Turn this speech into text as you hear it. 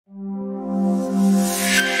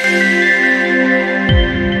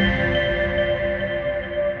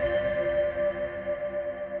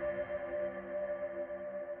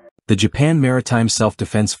The Japan Maritime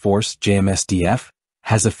Self-Defense Force (JMSDF)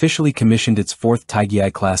 has officially commissioned its fourth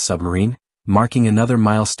Taigei-class submarine, marking another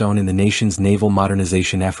milestone in the nation's naval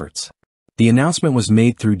modernization efforts. The announcement was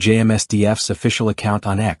made through JMSDF's official account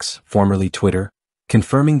on X, formerly Twitter,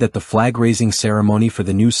 confirming that the flag-raising ceremony for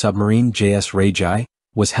the new submarine JS Raigei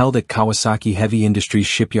was held at Kawasaki Heavy Industries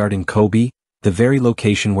shipyard in Kobe, the very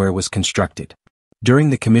location where it was constructed.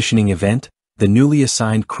 During the commissioning event, the newly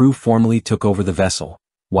assigned crew formally took over the vessel,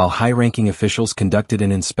 while high-ranking officials conducted an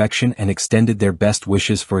inspection and extended their best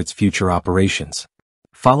wishes for its future operations.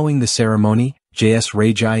 Following the ceremony, JS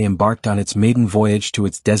Raigei embarked on its maiden voyage to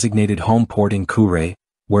its designated home port in Kure,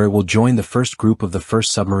 where it will join the first group of the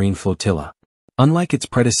first Submarine Flotilla. Unlike its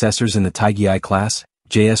predecessors in the Taigei-class,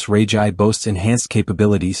 JS Raigei boasts enhanced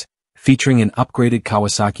capabilities, featuring an upgraded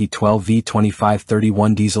Kawasaki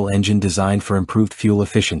 12V2531 diesel engine designed for improved fuel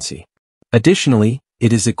efficiency. Additionally,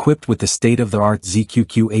 it is equipped with the state-of-the-art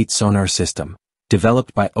ZQQ-8 sonar system,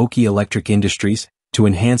 developed by Oki Electric Industries, to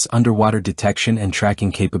enhance underwater detection and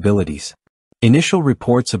tracking capabilities. Initial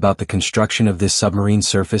reports about the construction of this submarine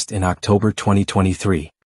surfaced in October 2023.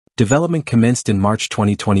 Development commenced in March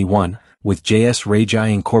 2021, with JS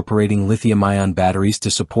Raigei incorporating lithium-ion batteries to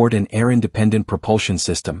support an air-independent propulsion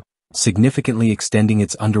system, significantly extending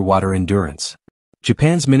its underwater endurance.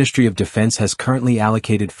 Japan's Ministry of Defense has currently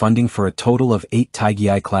allocated funding for a total of 8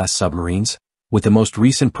 Taigei-class submarines, with the most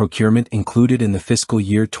recent procurement included in the fiscal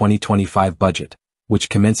year 2025 budget, which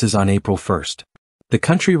commences on April 1. The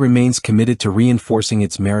country remains committed to reinforcing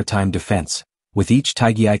its maritime defense, with each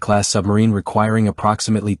Taigei-class submarine requiring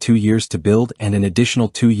approximately 2 years to build and an additional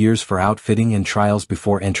 2 years for outfitting and trials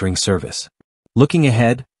before entering service. Looking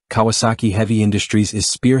ahead, Kawasaki Heavy Industries is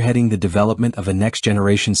spearheading the development of a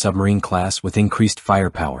next-generation submarine class with increased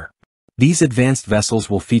firepower. These advanced vessels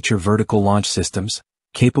will feature vertical launch systems,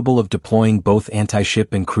 capable of deploying both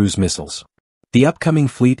anti-ship and cruise missiles. The upcoming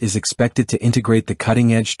fleet is expected to integrate the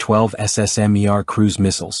cutting-edge 12 SSMER cruise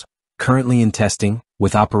missiles, currently in testing,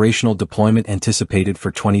 with operational deployment anticipated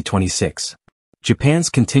for 2026. Japan's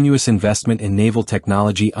continuous investment in naval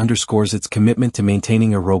technology underscores its commitment to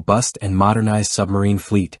maintaining a robust and modernized submarine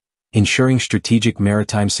fleet, ensuring strategic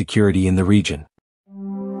maritime security in the region.